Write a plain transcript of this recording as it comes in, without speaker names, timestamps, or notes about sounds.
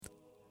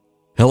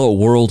Hello,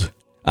 world.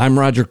 I'm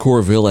Roger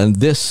Corville, and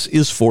this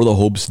is For the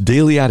Hope's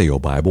Daily Audio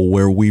Bible,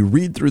 where we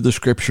read through the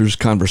Scriptures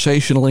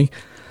conversationally,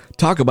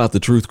 talk about the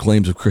truth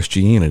claims of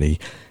Christianity,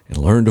 and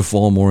learn to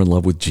fall more in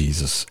love with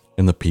Jesus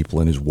and the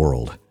people in His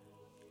world.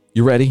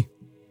 You ready?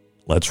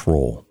 Let's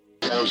roll.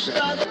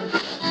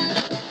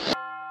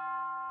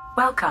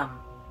 Welcome.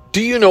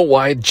 Do you know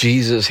why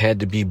Jesus had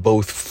to be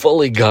both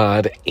fully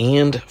God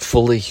and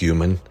fully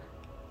human?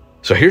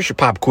 So here's your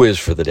pop quiz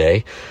for the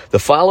day. The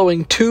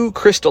following two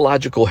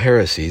Christological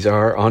heresies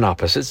are on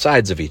opposite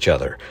sides of each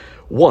other.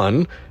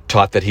 One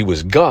taught that he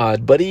was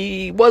God, but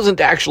he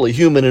wasn't actually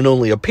human and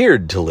only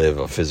appeared to live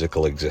a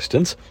physical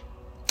existence.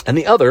 And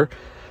the other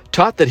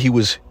taught that he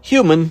was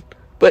human,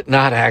 but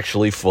not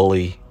actually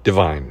fully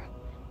divine.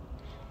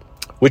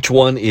 Which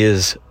one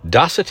is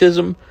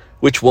Docetism?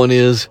 Which one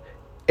is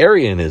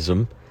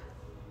Arianism?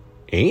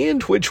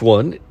 And which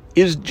one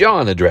is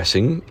John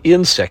addressing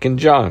in 2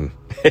 John?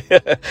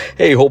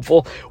 Hey,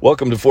 hopeful.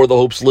 Welcome to For the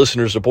Hope's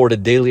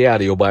listener-supported daily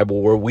audio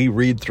Bible, where we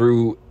read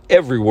through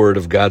every word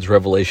of God's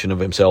revelation of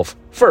Himself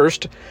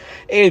first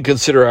and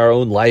consider our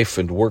own life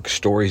and work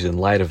stories in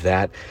light of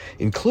that,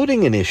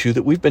 including an issue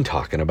that we've been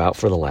talking about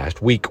for the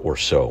last week or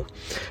so.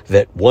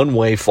 That one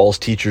way false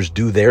teachers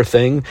do their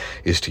thing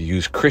is to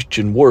use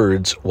Christian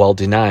words while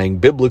denying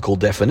biblical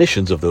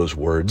definitions of those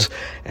words,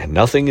 and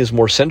nothing is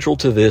more central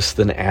to this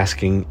than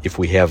asking if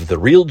we have the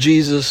real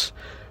Jesus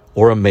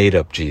or a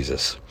made-up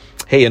Jesus.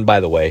 Hey, and by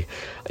the way,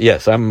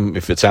 yes,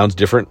 if it sounds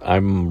different,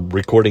 I'm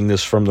recording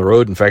this from the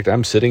road. In fact,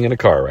 I'm sitting in a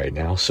car right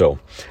now, so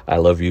I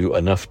love you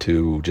enough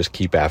to just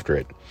keep after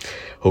it.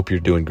 Hope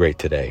you're doing great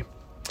today.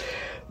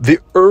 The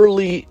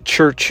early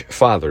church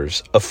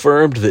fathers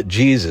affirmed that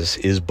Jesus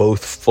is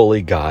both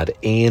fully God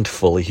and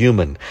fully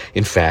human.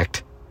 In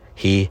fact,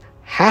 He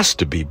has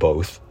to be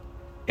both,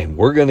 and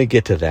we're going to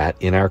get to that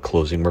in our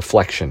closing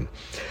reflection.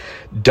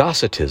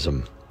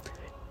 Docetism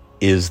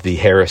is the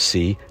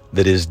heresy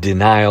that is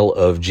denial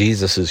of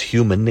Jesus'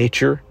 human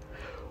nature,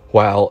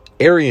 while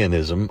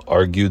Arianism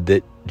argued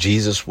that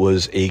Jesus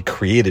was a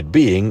created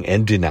being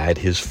and denied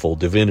His full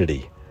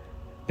divinity.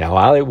 Now,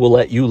 I will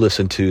let you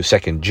listen to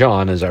 2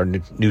 John as our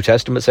New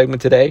Testament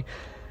segment today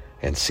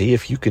and see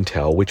if you can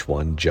tell which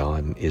one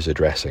John is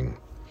addressing.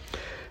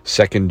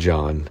 2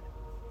 John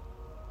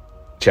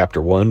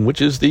chapter 1,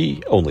 which is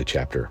the only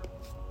chapter.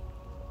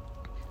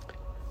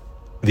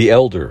 The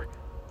elder,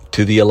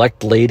 to the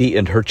elect lady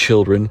and her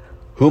children,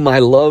 whom I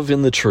love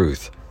in the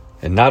truth,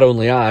 and not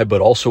only I,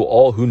 but also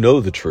all who know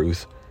the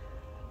truth,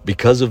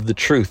 because of the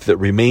truth that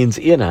remains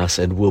in us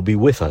and will be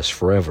with us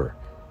forever.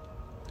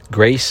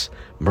 Grace,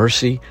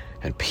 mercy,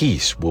 and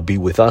peace will be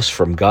with us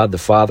from God the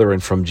Father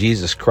and from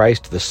Jesus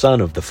Christ, the Son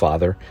of the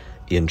Father,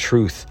 in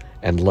truth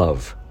and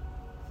love.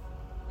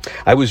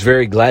 I was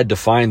very glad to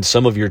find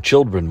some of your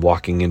children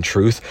walking in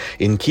truth,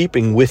 in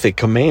keeping with a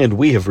command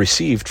we have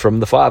received from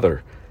the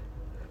Father.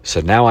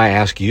 So now I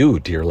ask you,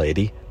 dear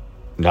lady,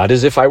 not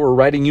as if I were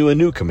writing you a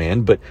new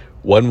command, but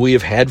one we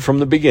have had from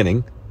the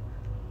beginning,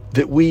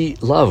 that we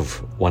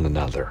love one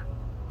another.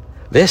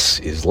 This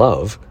is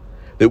love,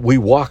 that we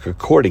walk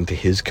according to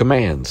His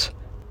commands.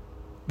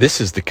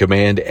 This is the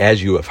command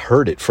as you have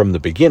heard it from the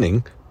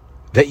beginning,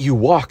 that you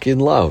walk in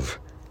love.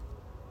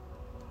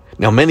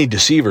 Now many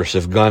deceivers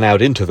have gone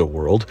out into the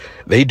world.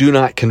 They do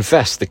not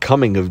confess the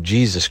coming of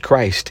Jesus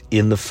Christ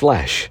in the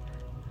flesh.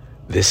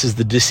 This is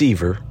the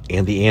deceiver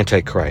and the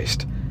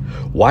Antichrist.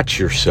 Watch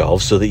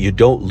yourselves so that you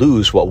don't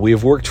lose what we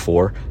have worked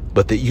for,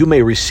 but that you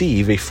may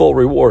receive a full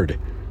reward.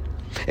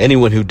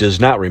 Anyone who does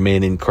not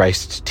remain in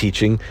Christ's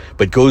teaching,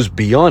 but goes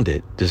beyond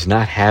it, does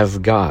not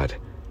have God.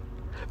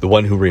 The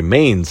one who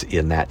remains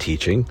in that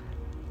teaching,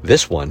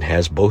 this one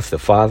has both the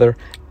Father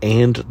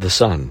and the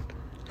Son.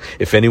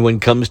 If anyone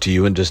comes to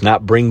you and does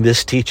not bring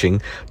this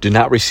teaching, do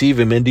not receive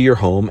him into your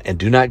home, and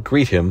do not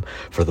greet him,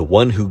 for the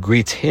one who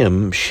greets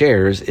him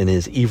shares in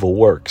his evil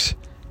works.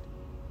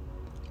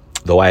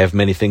 Though I have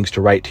many things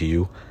to write to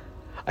you,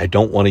 I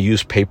don't want to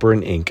use paper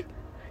and ink.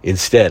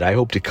 Instead, I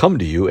hope to come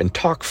to you and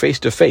talk face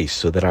to face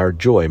so that our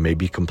joy may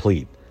be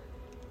complete.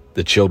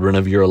 The children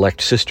of your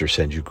elect sister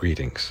send you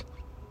greetings.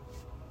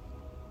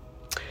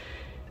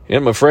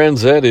 And my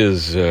friends, that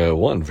is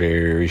one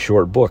very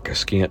short book, a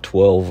scant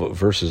 12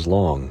 verses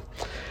long,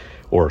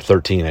 or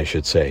 13, I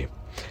should say.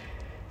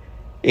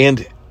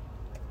 And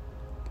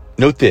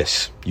note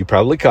this, you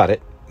probably caught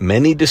it.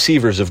 Many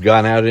deceivers have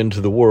gone out into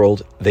the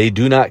world. They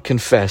do not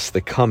confess the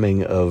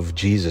coming of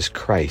Jesus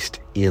Christ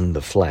in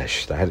the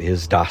flesh. That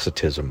is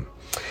Docetism.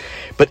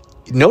 But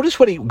notice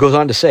what he goes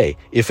on to say.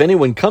 If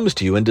anyone comes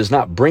to you and does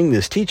not bring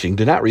this teaching,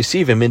 do not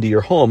receive him into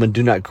your home and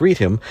do not greet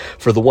him,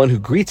 for the one who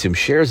greets him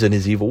shares in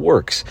his evil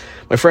works.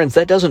 My friends,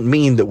 that doesn't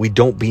mean that we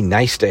don't be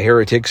nice to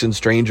heretics and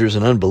strangers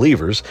and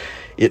unbelievers.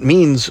 It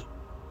means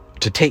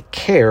to take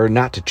care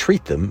not to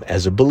treat them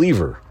as a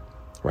believer.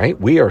 Right?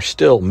 We are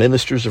still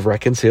ministers of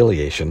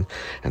reconciliation,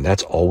 and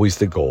that's always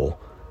the goal.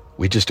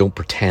 We just don't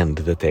pretend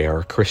that they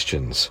are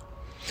Christians.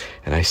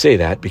 And I say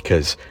that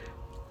because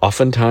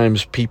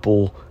oftentimes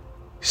people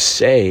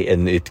say,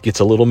 and it gets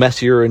a little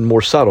messier and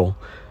more subtle,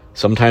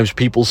 Sometimes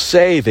people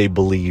say they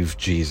believe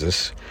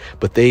Jesus,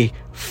 but they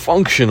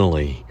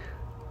functionally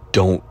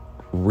don't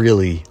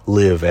really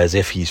live as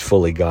if he's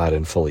fully God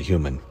and fully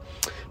human.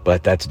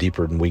 But that's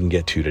deeper than we can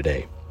get to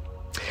today.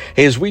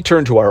 Hey, as we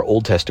turn to our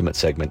Old Testament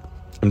segment,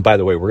 and by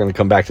the way, we're going to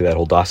come back to that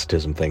whole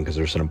Docetism thing because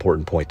there's an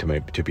important point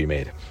to be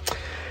made.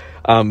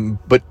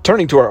 But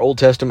turning to our Old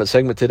Testament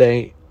segment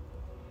today,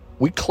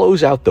 we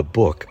close out the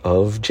book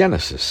of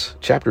Genesis,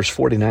 chapters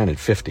 49 and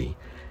 50,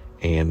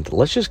 and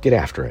let's just get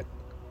after it.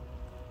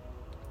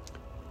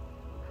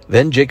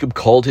 Then Jacob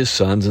called his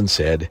sons and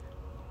said,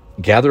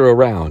 "Gather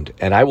around,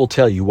 and I will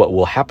tell you what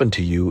will happen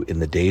to you in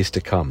the days to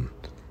come.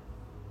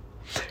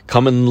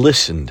 Come and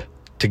listen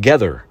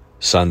together,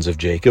 sons of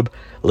Jacob.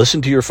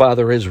 Listen to your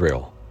father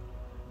Israel.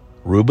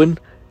 Reuben,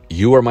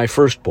 you are my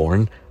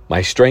firstborn,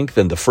 my strength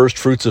and the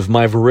firstfruits of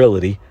my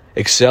virility,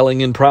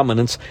 excelling in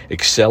prominence,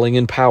 excelling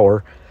in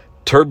power.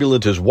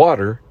 Turbulent as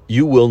water,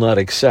 you will not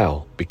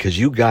excel, because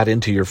you got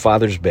into your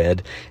father's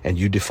bed and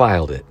you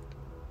defiled it.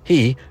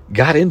 He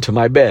got into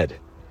my bed.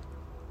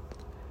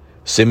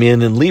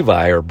 Simeon and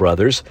Levi are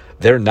brothers.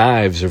 Their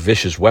knives are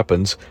vicious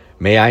weapons.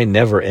 May I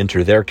never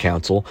enter their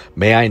council.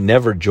 May I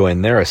never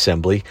join their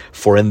assembly.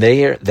 For in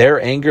their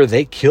anger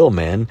they kill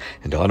men,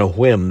 and on a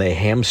whim they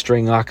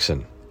hamstring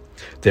oxen.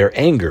 Their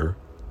anger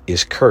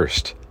is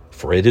cursed,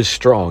 for it is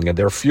strong, and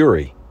their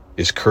fury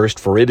is cursed,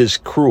 for it is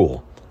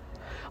cruel.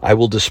 I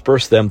will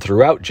disperse them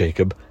throughout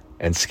Jacob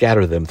and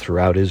scatter them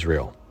throughout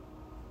Israel.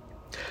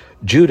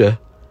 Judah,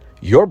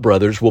 your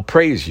brothers will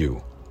praise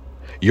you.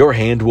 Your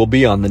hand will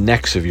be on the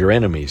necks of your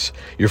enemies.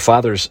 Your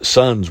father's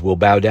sons will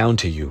bow down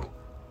to you.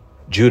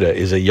 Judah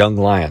is a young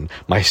lion.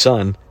 My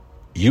son,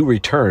 you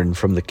return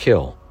from the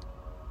kill.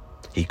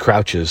 He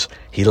crouches,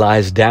 he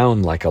lies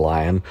down like a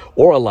lion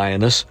or a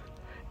lioness.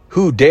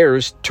 Who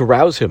dares to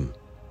rouse him?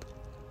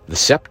 The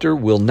scepter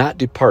will not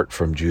depart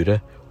from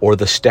Judah, or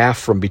the staff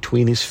from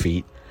between his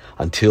feet,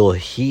 until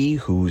he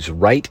whose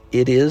right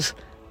it is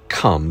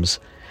comes,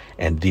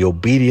 and the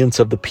obedience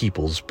of the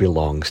peoples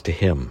belongs to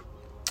him.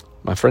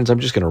 My friends, I'm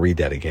just going to read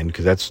that again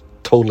because that's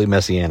totally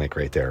messianic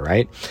right there,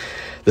 right?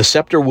 The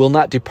scepter will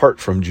not depart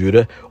from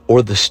Judah,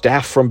 or the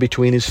staff from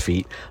between his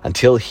feet,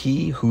 until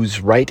he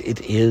whose right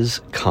it is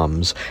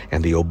comes,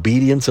 and the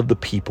obedience of the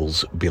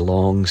peoples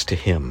belongs to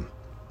him.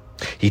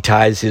 He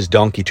ties his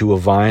donkey to a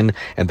vine,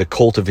 and the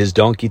colt of his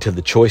donkey to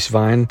the choice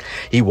vine.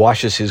 He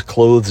washes his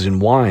clothes in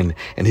wine,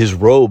 and his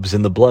robes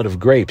in the blood of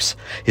grapes.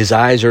 His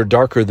eyes are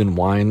darker than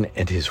wine,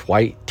 and his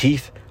white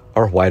teeth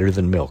are whiter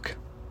than milk.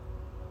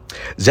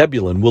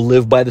 Zebulun will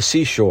live by the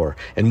seashore,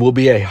 and will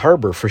be a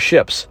harbor for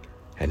ships,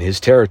 and his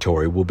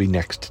territory will be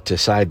next to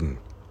Sidon.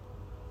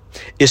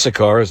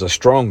 Issachar is a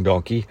strong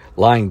donkey,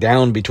 lying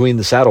down between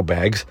the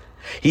saddlebags.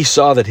 He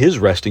saw that his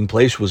resting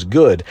place was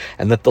good,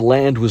 and that the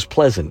land was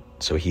pleasant,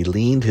 so he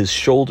leaned his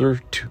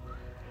shoulder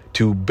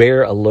to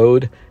bear a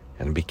load,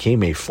 and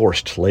became a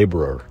forced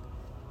laborer.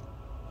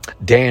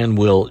 Dan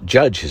will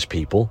judge his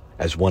people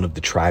as one of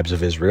the tribes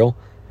of Israel.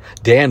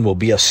 Dan will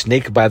be a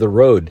snake by the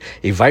road,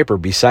 a viper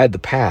beside the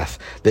path,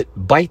 that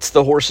bites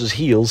the horse's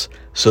heels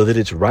so that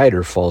its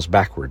rider falls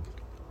backward.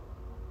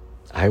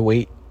 I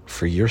wait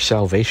for your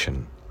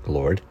salvation,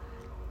 Lord.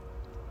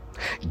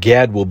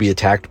 Gad will be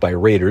attacked by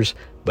raiders,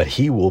 but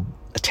he will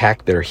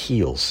attack their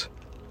heels.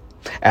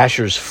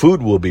 Asher's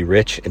food will be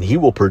rich, and he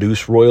will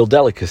produce royal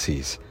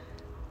delicacies.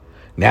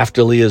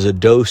 Naphtali is a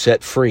doe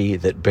set free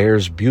that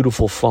bears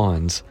beautiful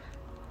fawns.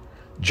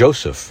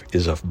 Joseph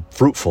is a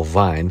fruitful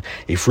vine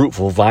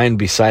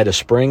beside a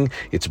spring.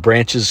 Its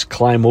branches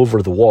climb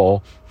over the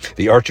wall.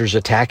 The archers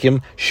attack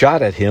him,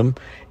 shot at him,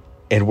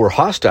 and were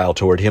hostile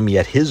toward him,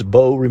 yet his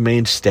bow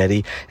remained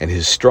steady, and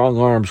his strong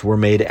arms were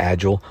made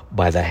agile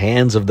by the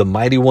hands of the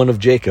mighty one of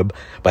Jacob,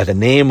 by the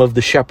name of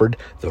the shepherd,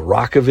 the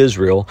rock of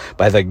Israel,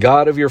 by the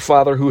God of your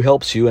father who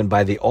helps you, and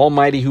by the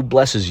Almighty who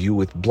blesses you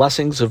with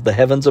blessings of the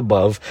heavens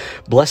above,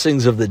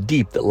 blessings of the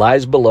deep that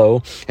lies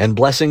below, and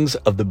blessings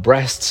of the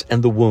breasts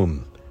and the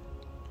womb.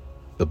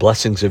 The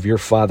blessings of your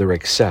father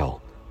excel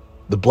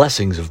the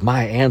blessings of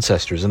my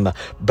ancestors, and the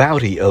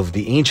bounty of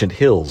the ancient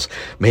hills.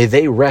 May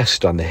they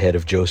rest on the head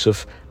of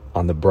Joseph,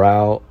 on the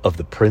brow of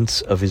the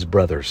prince of his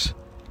brothers.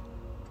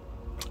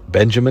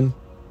 Benjamin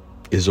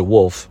is a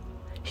wolf.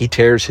 He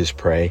tears his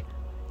prey.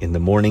 In the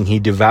morning he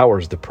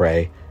devours the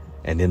prey,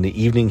 and in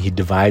the evening he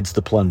divides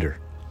the plunder.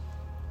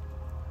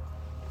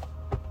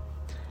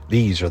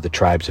 These are the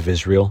tribes of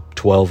Israel,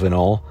 12 in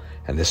all,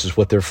 and this is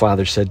what their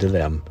father said to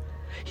them.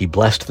 He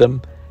blessed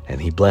them, and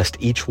he blessed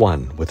each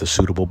one with a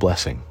suitable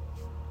blessing.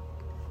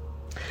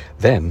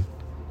 Then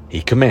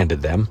he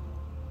commanded them,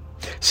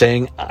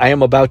 saying, I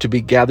am about to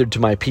be gathered to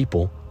my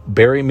people.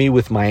 Bury me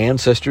with my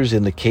ancestors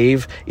in the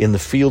cave in the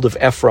field of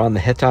Ephron the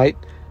Hittite,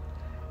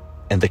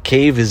 and the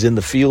cave is in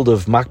the field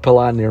of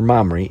Machpelah near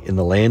Mamre in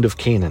the land of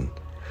Canaan.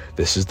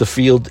 This is the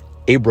field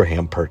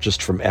Abraham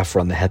purchased from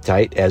Ephron the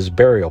Hittite as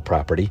burial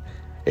property.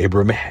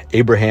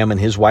 Abraham and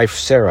his wife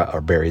Sarah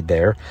are buried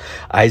there.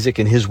 Isaac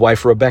and his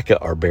wife Rebekah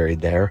are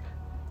buried there,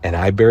 and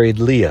I buried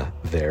Leah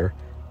there.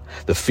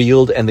 The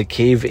field and the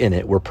cave in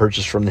it were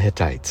purchased from the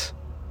Hittites.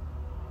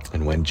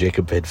 And when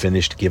Jacob had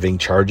finished giving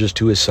charges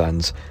to his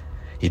sons,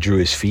 he drew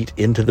his feet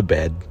into the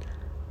bed,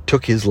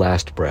 took his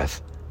last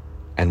breath,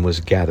 and was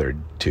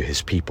gathered to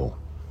his people.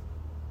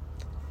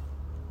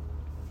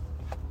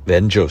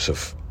 Then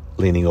Joseph,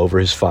 leaning over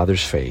his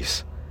father's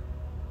face,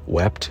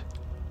 wept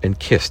and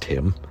kissed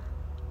him.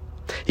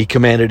 He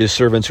commanded his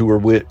servants who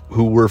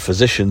were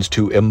physicians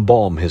to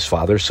embalm his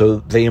father, so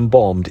they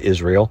embalmed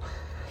Israel.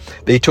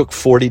 They took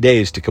 40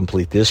 days to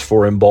complete this,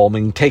 for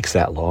embalming takes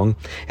that long,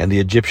 and the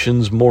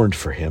Egyptians mourned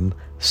for him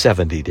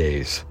 70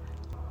 days.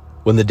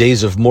 When the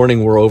days of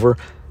mourning were over,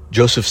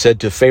 Joseph said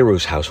to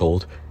Pharaoh's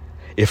household,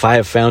 "If I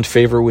have found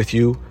favor with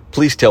you,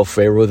 please tell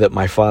Pharaoh that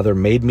my father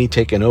made me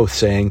take an oath,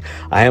 saying,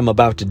 'I am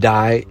about to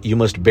die. You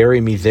must bury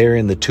me there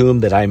in the tomb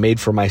that I made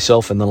for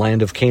myself in the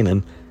land of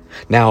Canaan.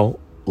 Now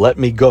let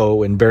me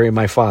go and bury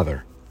my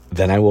father.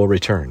 Then I will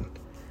return.'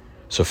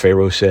 So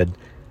Pharaoh said,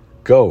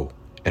 'Go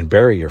and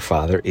bury your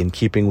father in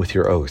keeping with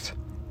your oath.'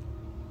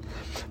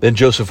 Then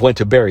Joseph went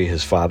to bury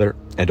his father,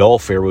 and all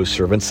Pharaoh's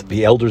servants,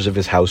 the elders of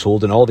his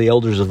household, and all the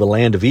elders of the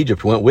land of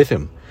Egypt went with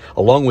him,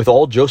 along with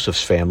all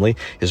Joseph's family,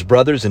 his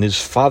brothers and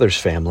his father's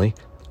family.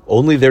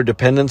 Only their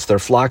dependents, their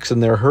flocks,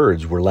 and their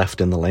herds were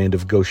left in the land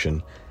of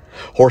Goshen.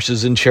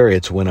 Horses and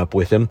chariots went up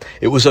with him.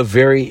 It was a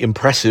very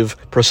impressive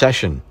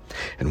procession.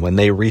 And when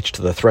they reached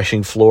the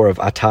threshing floor of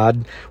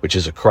Atad, which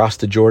is across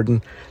the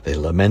Jordan, they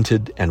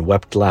lamented and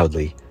wept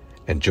loudly,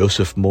 and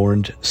Joseph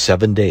mourned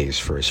 7 days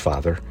for his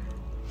father.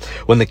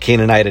 When the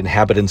Canaanite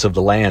inhabitants of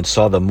the land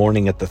saw the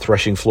mourning at the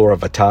threshing floor of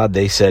Atad,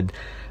 they said,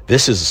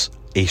 'This is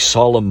a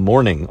solemn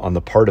mourning on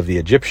the part of the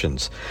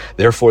Egyptians.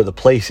 Therefore the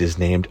place is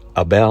named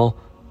Abel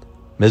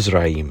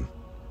Mizraim.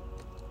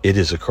 It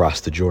is across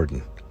the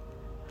Jordan.'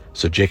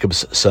 So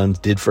Jacob's sons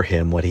did for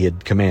him what he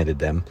had commanded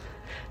them.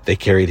 They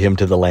carried him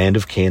to the land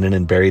of Canaan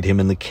and buried him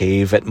in the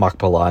cave at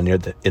Machpelah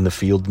in the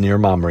field near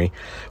Mamre,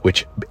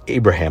 which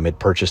Abraham had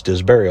purchased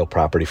as burial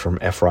property from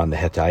Ephron the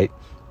Hittite.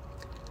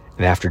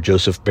 And after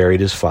Joseph buried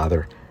his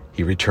father,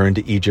 he returned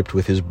to Egypt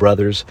with his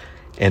brothers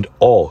and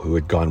all who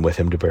had gone with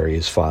him to bury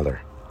his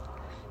father.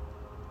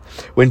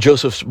 When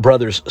Joseph's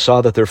brothers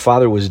saw that their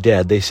father was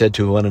dead, they said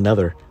to one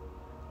another,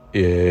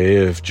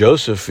 'If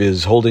Joseph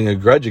is holding a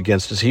grudge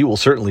against us, he will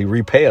certainly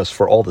repay us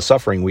for all the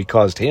suffering we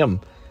caused him.'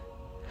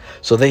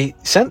 So they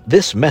sent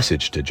this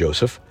message to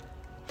Joseph.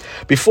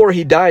 'Before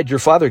he died, your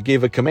father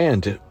gave a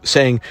command,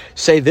 saying,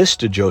 "Say this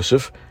to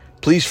Joseph,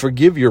 please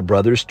forgive your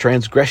brothers'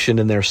 transgression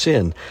and their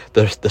sin,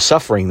 the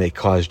suffering they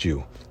caused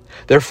you.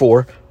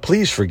 Therefore,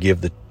 please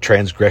forgive the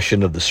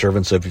transgression of the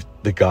servants of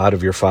the God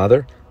of your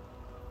father."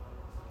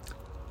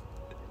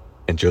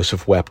 And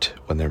Joseph wept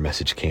when their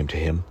message came to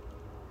him.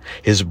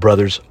 His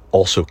brothers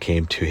also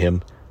came to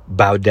him,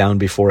 bowed down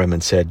before him,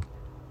 and said,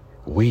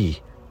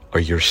 "We are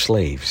your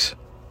slaves."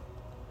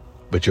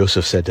 But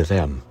Joseph said to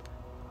them,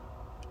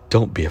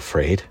 "Don't be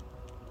afraid.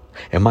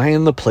 Am I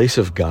in the place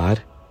of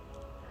God?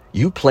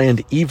 You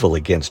planned evil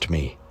against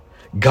me.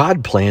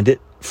 God planned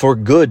it for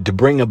good to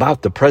bring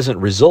about the present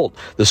result,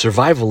 the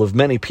survival of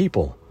many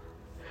people.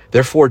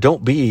 Therefore,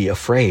 don't be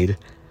afraid.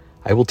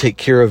 I will take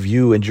care of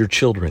you and your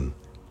children."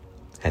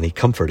 And he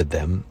comforted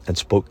them and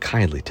spoke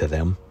kindly to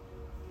them.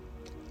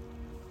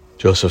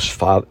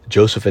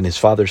 Joseph and his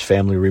father's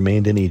family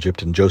remained in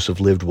Egypt, and Joseph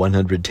lived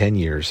 110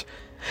 years.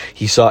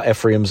 He saw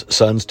Ephraim's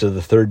sons to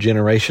the third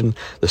generation.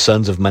 The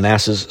sons of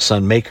Manasseh's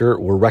son Machir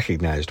were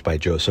recognized by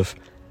Joseph.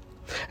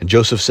 And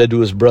Joseph said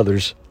to his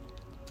brothers,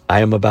 "I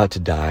am about to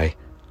die,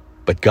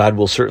 but God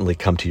will certainly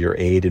come to your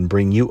aid and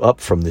bring you up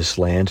from this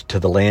land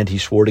to the land he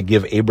swore to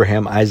give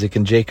Abraham, Isaac,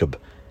 and Jacob."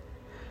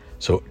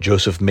 So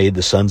Joseph made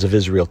the sons of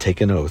Israel take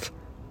an oath.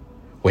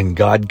 "When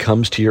God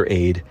comes to your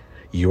aid,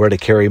 you are to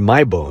carry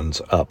my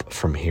bones up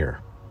from here."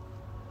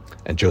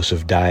 And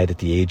Joseph died at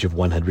the age of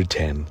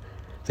 110.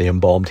 They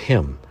embalmed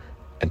him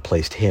and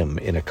placed him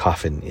in a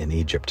coffin in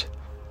Egypt.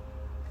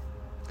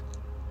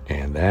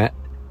 And that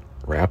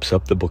wraps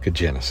up the book of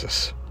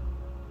Genesis.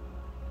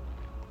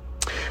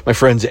 My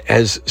friends,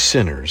 as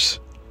sinners,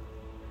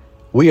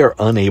 we are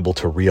unable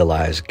to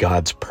realize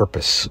God's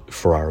purpose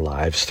for our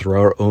lives through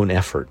our own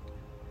effort,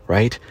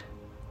 right?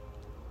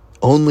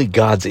 Only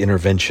God's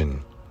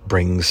intervention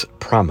brings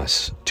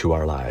promise to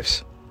our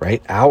lives,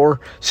 right? Our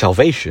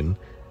salvation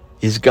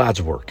is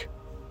God's work,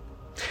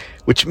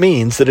 which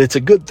means that it's a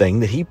good thing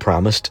that he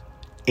promised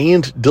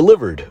and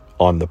delivered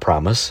on the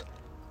promise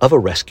of a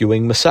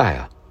rescuing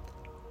Messiah.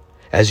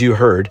 As you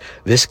heard,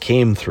 this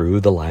came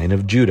through the line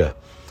of Judah,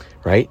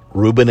 right?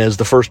 Reuben, as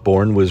the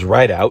firstborn, was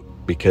right out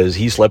because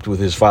he slept with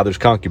his father's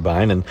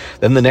concubine, and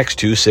then the next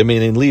two,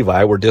 Simeon and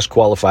Levi, were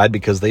disqualified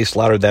because they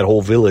slaughtered that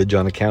whole village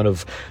on account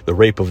of the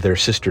rape of their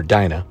sister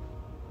Dinah.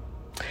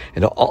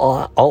 And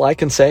all I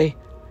can say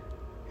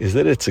is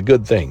that it's a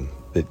good thing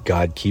that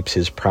God keeps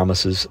his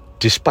promises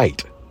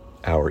despite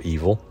our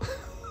evil.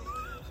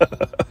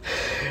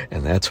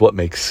 And that's what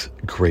makes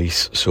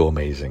grace so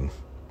amazing.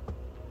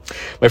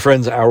 My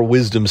friends, our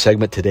wisdom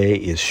segment today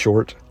is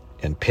short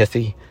and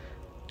pithy.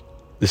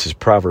 This is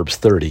Proverbs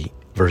 30,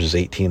 verses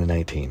 18 and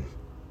 19.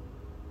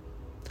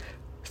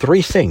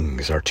 3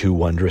 things are too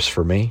wondrous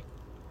for me: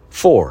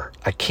 For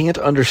I can't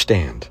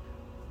understand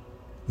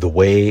the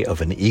way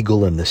of an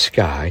eagle in the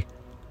sky,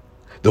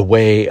 the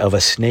way of a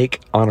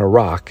snake on a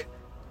rock,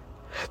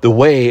 the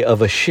way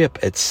of a ship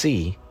at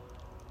sea,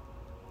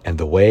 and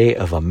the way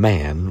of a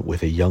man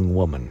with a young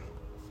woman.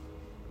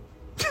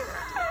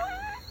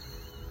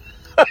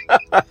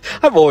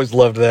 I've always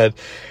loved that.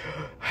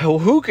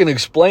 Who can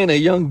explain a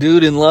young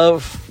dude in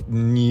love?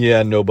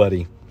 Yeah,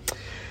 nobody.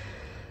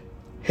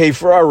 Hey,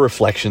 for our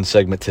reflection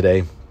segment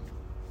today,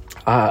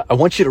 I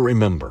want you to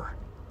remember,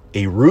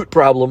 a root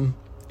problem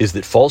is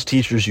that false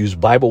teachers use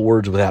Bible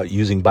words without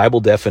using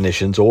Bible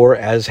definitions, or,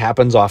 as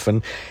happens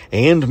often,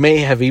 and may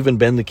have even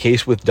been the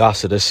case with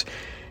Docetus,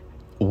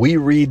 we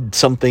read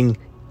something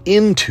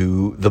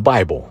into the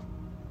Bible,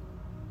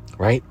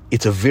 right?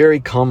 It's a very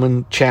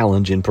common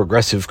challenge in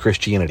progressive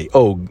Christianity.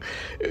 Oh,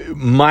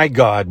 my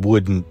God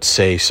wouldn't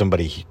say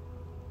somebody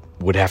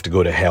would have to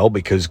go to hell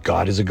because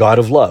God is a God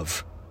of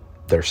love.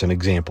 There's an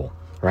example,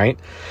 right?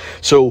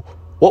 So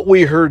what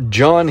we heard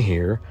John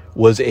here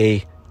was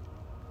a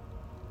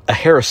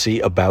heresy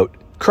about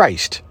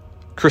Christ,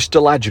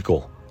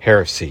 Christological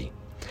heresy.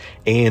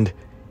 And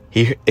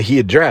he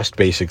addressed,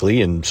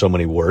 basically, in so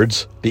many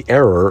words, the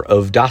error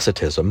of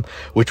Docetism,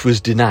 which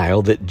was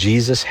denial that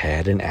Jesus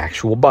had an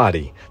actual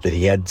body, that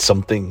he had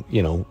something,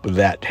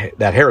 that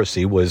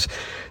heresy was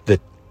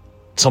that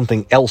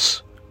something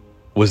else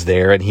was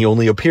there and he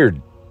only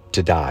appeared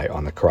to die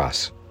on the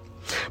cross.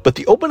 But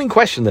the opening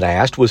question that I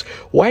asked was,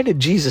 why did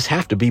Jesus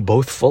have to be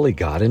both fully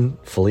God and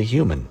fully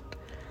human?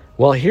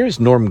 Well, here's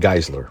Norm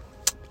Geisler,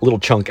 a little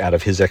chunk out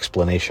of his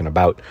explanation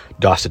about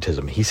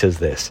Docetism. He says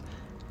this: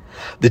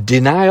 the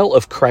denial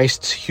of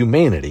Christ's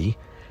humanity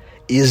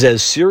is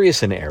as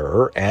serious an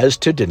error as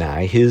to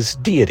deny his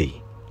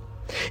deity.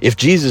 If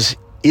Jesus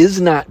is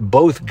not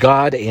both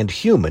God and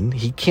human,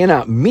 he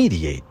cannot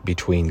mediate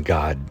between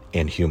God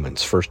and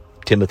humans. 1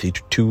 Timothy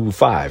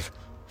 2:5.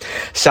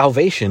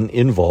 Salvation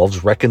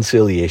involves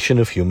reconciliation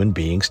of human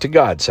beings to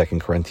God, 2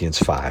 Corinthians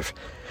 5.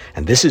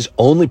 And this is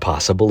only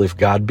possible if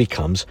God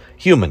becomes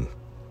human.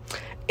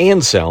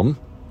 Anselm,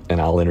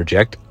 and I'll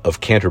interject, of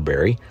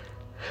Canterbury,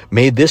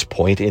 made this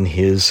point in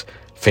his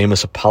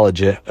famous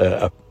apology in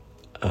the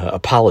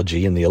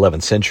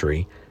 11th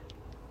century,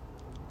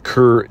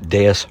 Cur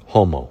Deus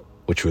Homo,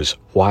 which was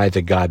Why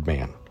the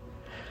God-Man.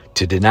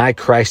 To deny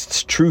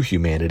Christ's true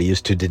humanity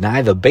is to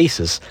deny the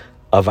basis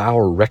of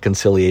our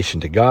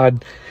reconciliation to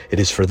God. It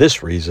is for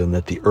this reason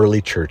that the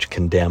early church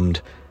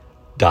condemned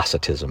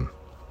Docetism.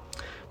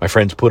 My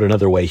friends, put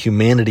another way,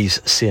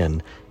 humanity's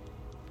sin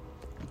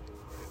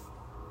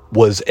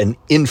was an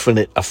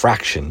infinite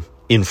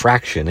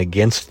infraction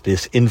against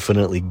this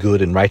infinitely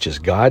good and righteous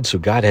God. So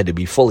God had to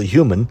be fully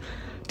human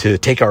to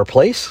take our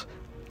place,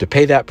 to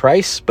pay that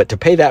price. But to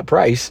pay that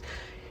price,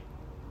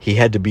 he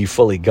had to be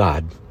fully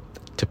God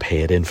to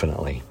pay it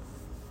infinitely.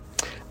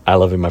 I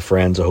love you, my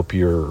friends. I hope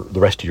the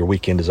rest of your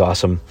weekend is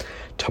awesome.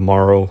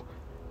 Tomorrow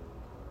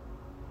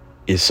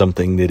is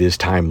something that is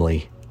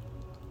timely.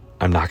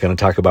 I'm not going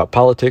to talk about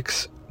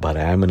politics, but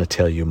I am going to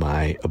tell you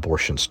my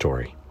abortion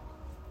story.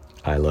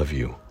 I love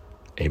you.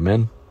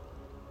 Amen.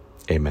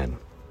 Amen.